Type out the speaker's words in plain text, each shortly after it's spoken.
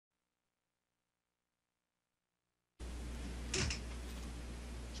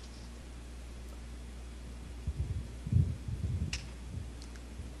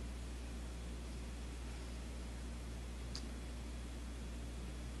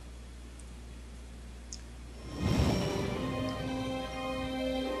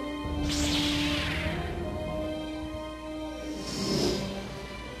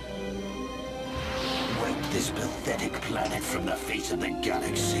death from the face of the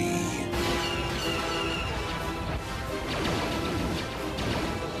galaxy.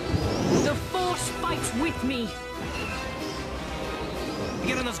 The Force fights with me!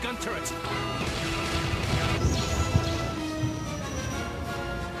 Get on those gun turrets!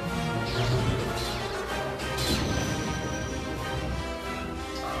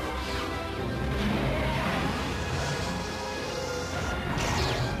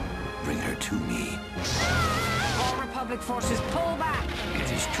 Bring her to me. All Republic forces pull back!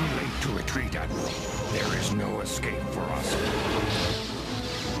 It is too late to retreat, Admiral. There is no escape for us.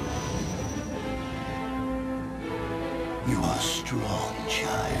 You are strong,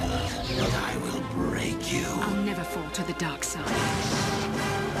 child, but I will break you. I'll never fall to the dark side.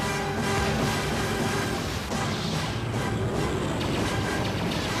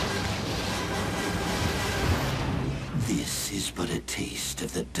 This is but a taste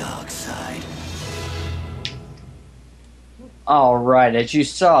of the dark side. Alright, as you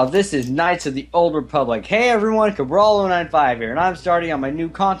saw, this is Knights of the Old Republic. Hey everyone, Cabral095 here, and I'm starting on my new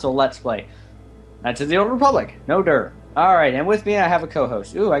console Let's Play. Knights of the Old Republic, no dirt. Alright, and with me I have a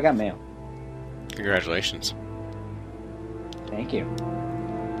co-host. Ooh, I got mail. Congratulations. Thank you.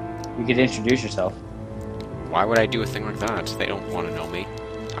 You could introduce yourself. Why would I do a thing like that? They don't want to know me.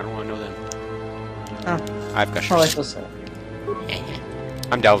 I don't want to know them. Oh, I've got well, I yours. feel so.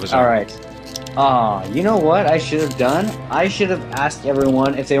 I'm Delvizor. Alright. You know what I should have done? I should have asked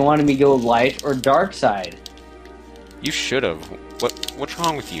everyone if they wanted me to go light or dark side. You should have. What's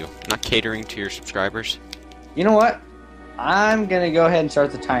wrong with you? Not catering to your subscribers? You know what? I'm gonna go ahead and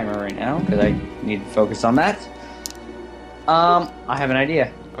start the timer right now, because I need to focus on that. I have an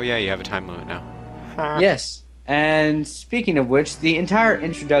idea. Oh yeah, you have a time limit now. Yes. And speaking of which, the entire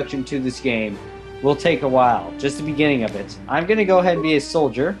introduction to this game will take a while. Just the beginning of it. I'm gonna go ahead and be a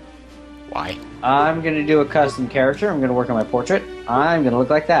soldier. Why? I'm gonna do a custom character. I'm gonna work on my portrait. I'm gonna look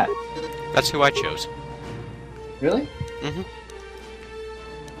like that. That's who I chose. Really? Mm-hmm.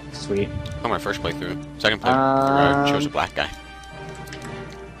 Sweet. On my first playthrough. Second playthrough, I chose a black guy.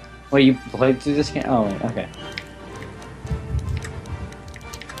 Wait, you played through this game? Oh, wait, okay.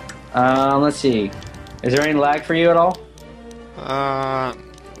 Let's see. Is there any lag for you at all?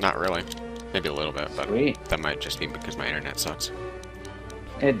 Not really. Maybe a little bit, but Sweet. that might just be because my internet sucks.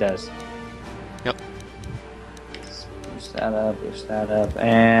 It does. Yep. Boost that up,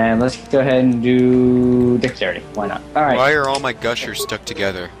 and let's go ahead and do dexterity. Why not? Alright. Why are all my gushers stuck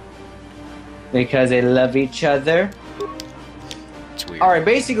together? Because they love each other. It's weird. Alright,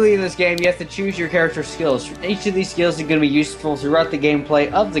 basically in this game, you have to choose your character skills. Each of these skills are going to be useful throughout the gameplay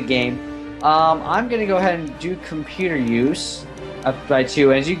of the game. I'm going to go ahead and do computer use up by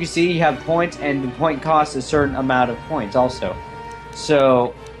 2. As you can see, you have points, and the point costs a certain amount of points also.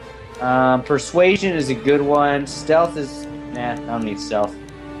 So, persuasion is a good one. Stealth is... Nah, I don't need stealth.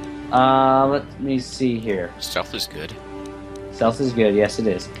 Let me see here. Stealth is good. Stealth is good, yes it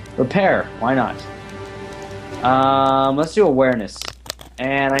is. Repair, why not? Let's do awareness.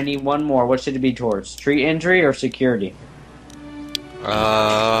 And I need one more. What should it be towards? Treat injury or security?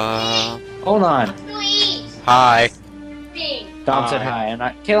 Hold on. Please. Hi. Dom said hi. And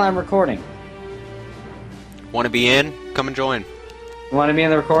Kayla, I'm recording. Want to be in? Come and join. You want to be in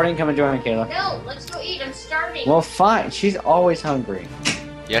the recording? Come and join me, Kayla. No, let's go eat. I'm starving. Well, fine. She's always hungry.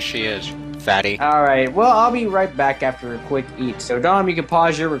 Yes, she is. Fatty. Alright, well, I'll be right back after a quick eat. So, Dom, you can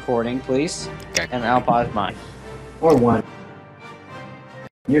pause your recording, please. Okay. And I'll pause mine. Or one.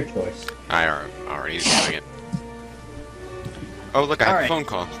 Your choice. I already doing it. Oh, look, I have Alright. a phone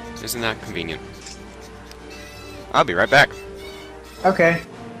call. Isn't that convenient? I'll be right back. Okay.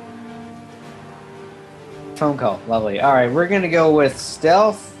 Phone call. Lovely. Alright, we're gonna go with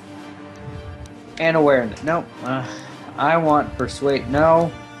stealth and awareness. Nope. I want persuade.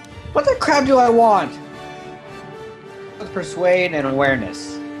 No. What the crap do I want? Persuade and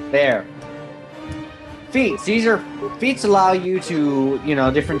awareness. There. Feats. These are feats allow you to, you know,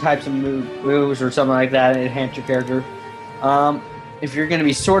 different types of moves or something like that and enhance your character. If you're going to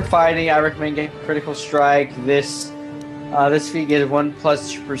be sword fighting, I recommend getting critical strike. This feat gives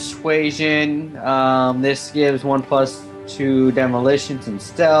 1+ to persuasion. This gives 1+ to demolitions and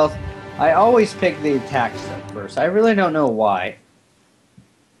stealth. I always pick the attack stuff first. I really don't know why.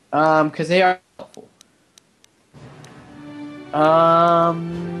 Because they are helpful.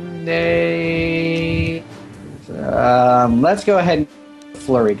 Let's go ahead and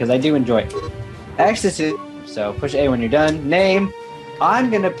flurry, because I do enjoy it. Ecstasy. So push A when you're done. Name. I'm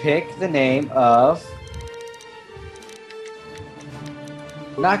gonna pick the name of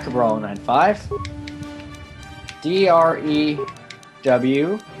not Cabral95. DREW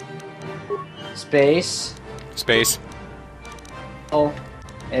space Space. L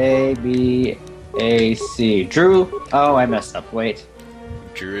A B A C. Drew. Oh, I messed up. Wait.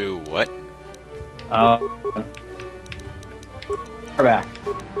 Drew, what? We're back.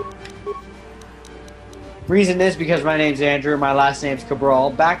 Reason is because my name's Andrew, my last name's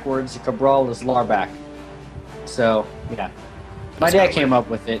Cabral. Backwards, Cabral is Larback. So, yeah. My dad came up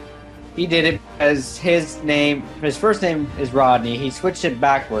with it. He did it because his first name is Rodney. He switched it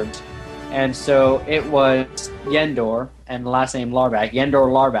backwards. And so it was Yendor, and the last name Larback. Yendor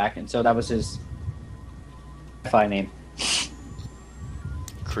Larback, and so that was his Wi-Fi name.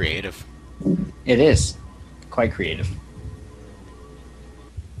 Creative. It is. Quite creative.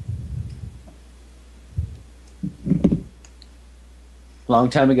 Long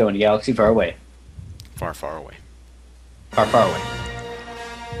time ago in a galaxy far away. Far, far away. Far, far away.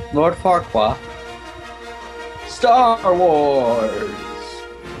 Lord Farquaad. Star Wars!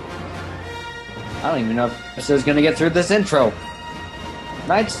 I don't even know if this is gonna get through this intro.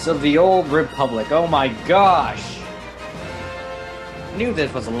 Knights of the Old Republic. Oh my gosh! Knew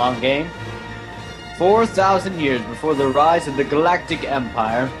this was a long game. 4,000 years before the rise of the Galactic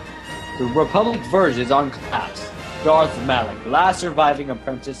Empire, the Republic verges on collapse. Darth Malak, last surviving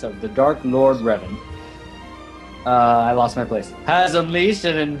apprentice of the Dark Lord Revan. I lost my place. Has unleashed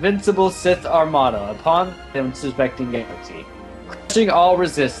an invincible Sith armada upon the unsuspecting galaxy. Crushing all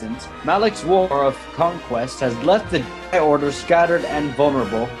resistance, Malak's war of conquest has left the Jedi Order scattered and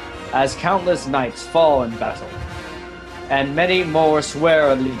vulnerable as countless knights fall in battle. And many more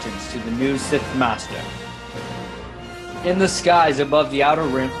swear allegiance to the new Sith Master. In the skies above the outer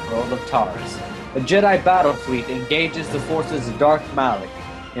rim world of Taurus, a Jedi battle fleet engages the forces of Darth Malak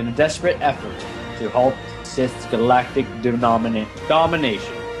in a desperate effort to halt Sith's galactic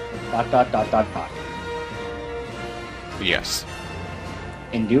domination. ... Yes.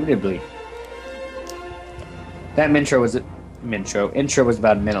 Indubitably. That intro was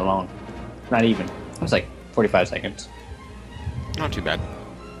about a minute long. Not even. It was like 45 seconds. Not too bad.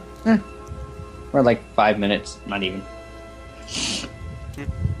 Or like 5 minutes. Not even.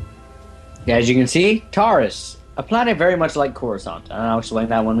 Yeah, as you can see, Taurus, a planet very much like Coruscant, and I'll explain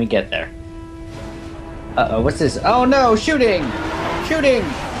that when we get there. Uh-oh, what's this? Oh no, shooting! Shooting!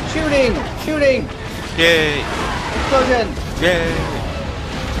 Shooting! Shooting! Yay! Explosion! Yay!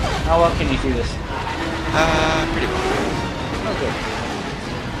 How well can you do this? Pretty well. Okay.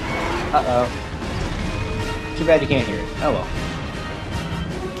 Uh-oh. Too bad you can't hear it. Oh well.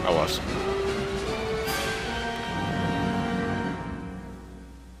 I was.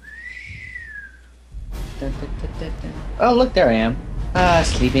 Dun, dun, dun, dun, dun. Oh, look, there I am.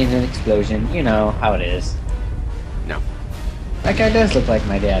 Sleeping in an explosion. You know how it is. No. That guy does look like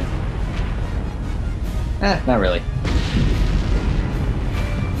my dad. Not really.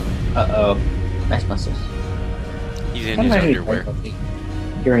 Uh-oh. Nice muscles. He's in his underwear.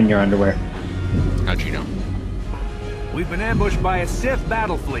 You're in your underwear. How'd you know? We've been ambushed by a Sith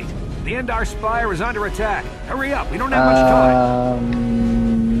battle fleet. The Endar Spire is under attack. Hurry up, we don't have much time.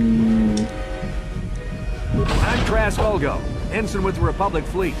 I'm Trask Olgo, ensign with the Republic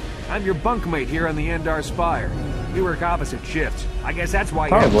fleet. I'm your bunkmate here on the Endar Spire. We work opposite shifts. I guess that's why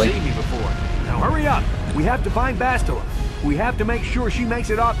you Probably. haven't seen me before. Now hurry up. We have to find Bastila. We have to make sure she makes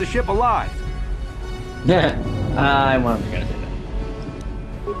it off the ship alive. Yeah. I wasn't gonna do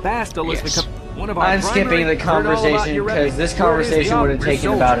that. Bastila is Yes. one of our I'm skipping the conversation because this conversation would have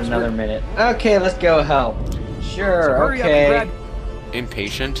taken about another minute. Okay, let's go help. Sure, okay.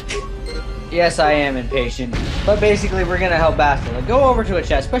 Impatient? Yes, I am impatient. But basically, we're gonna help Bastila. Go over to a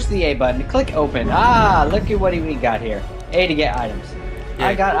chest, push the A button, click open. Ah, look at what we got here. A to get items. Yeah.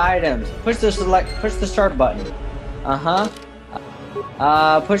 I got items. Push the start button.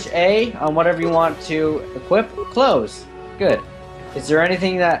 Push A on whatever you want to equip. Close. Good. Is there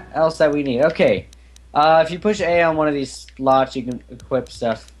anything else that we need? Okay. If you push A on one of these slots, you can equip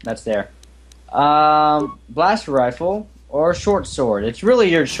stuff that's there. Blaster rifle or short sword. It's really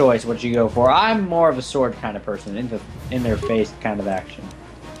your choice what you go for. I'm more of a sword kind of person, in their face kind of action.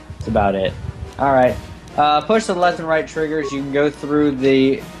 That's about it. All right. Push the left and right triggers. You can go through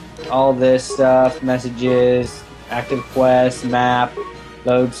all this stuff, messages, active quests, map,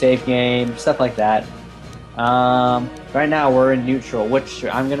 load, save game, stuff like that. Right now we're in neutral, which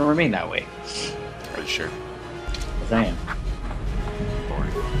I'm gonna remain that way. Are you sure? Yes, I am.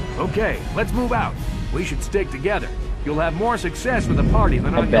 Boring. Okay, let's move out. We should stick together. You'll have more success with a party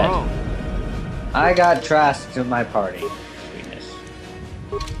than I on bet. your own. I got Trask to my party. Sweetness.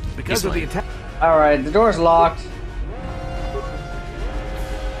 Because of the attack. Alright, the door's locked.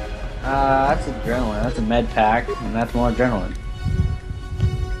 That's adrenaline. That's a med pack, and that's more adrenaline.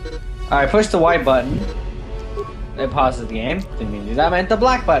 Alright, push the white button. it pauses the game. Didn't mean to do that. I meant the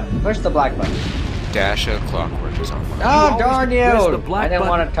black button. Push the black button. Dash of clockwork is on. Oh, always darn press you! the black I didn't button.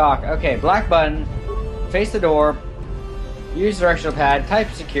 want to talk. Okay, black button. Face the door. Use directional pad. Type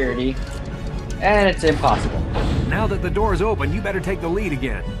security. And it's impossible. Now that the door's open, you better take the lead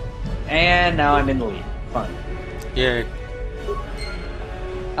again. And now I'm in the lead. Fun. Yay.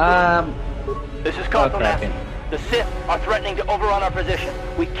 This is Carl from Okay. Aston. The Sith are threatening to overrun our position.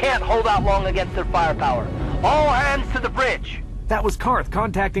 We can't hold out long against their firepower. All hands to the bridge. That was Karth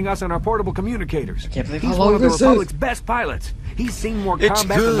contacting us on our portable communicators. Can't believe He's how one long of the this is. Republic's best pilots. He's seen more It's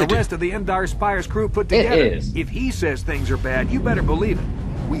combat than good. the rest of the Endar Spire's crew put It together. is. If he says things are bad, you better believe it.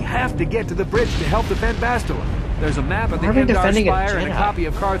 We have to get to the bridge to help defend Bastila. There's a map of the Why are we Endar defending a Spire and a Jedi? copy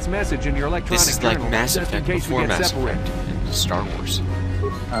of Karth's message in your electronic This is like journal, Mass just in Effect case we before get Mass separated. Effect in Star Wars.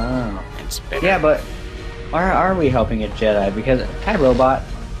 Oh. It's better. Yeah, but are we helping a Jedi? Because, hi, robot.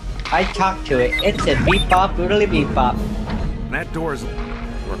 I talked to it. It said beep bop, boodly beep bop. That door's...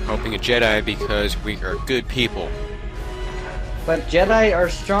 We're helping a Jedi because we are good people. But Jedi are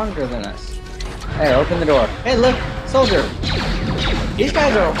stronger than us. Hey, open the door. Hey, look, soldier. These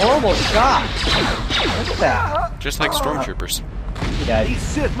guys are horrible shots. Look at that. Just like stormtroopers. He died. These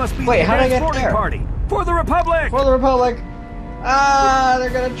Sith must be Wait, the how'd I get transporting there? party. For the Republic! For the Republic. Ah, they're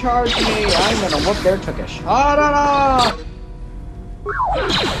gonna charge me. I'm gonna whoop their tookish. Ah, no,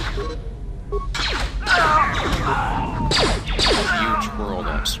 You twirl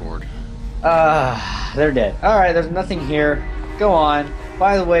that sword. they're dead. Alright, there's nothing here. Go on.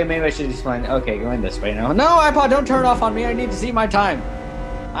 By the way, maybe I should explain. Okay, going this way now. No, iPod, don't turn it off on me. I need to see my time.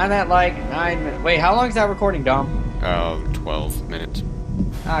 I'm at like 9 minutes. Wait, how long is that recording, Dom? 12 minutes.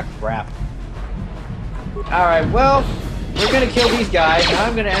 Ah, crap. Alright, well, we're gonna kill these guys, and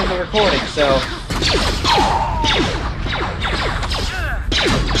I'm gonna end the recording, so...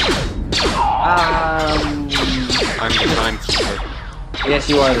 I'm the timekeeper. Yes,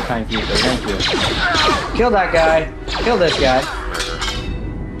 you are the timekeeper. Thank you. Kill that guy. Kill this guy.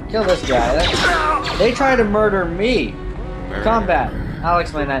 Kill this guy. They try to murder me. Combat. I'll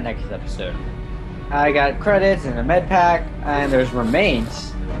explain that next episode. I got credits and a med pack, and there's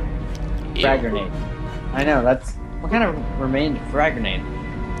remains. Frag grenade. I know, that's... What kind of remained frag grenade?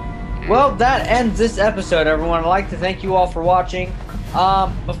 Well, that ends this episode, everyone. I'd like to thank you all for watching.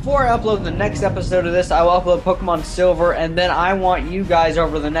 Before I upload the next episode of this, I will upload Pokemon Silver, and then I want you guys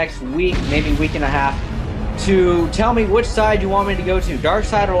over the next week, maybe week and a half, to tell me which side you want me to go to, dark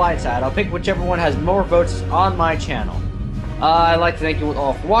side or light side. I'll pick whichever one has more votes on my channel. I'd like to thank you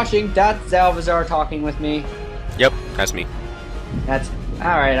all for watching. That's Zalvazar talking with me. Yep, that's me. That's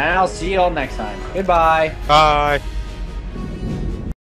alright, and I'll see you all next time. Goodbye. Bye.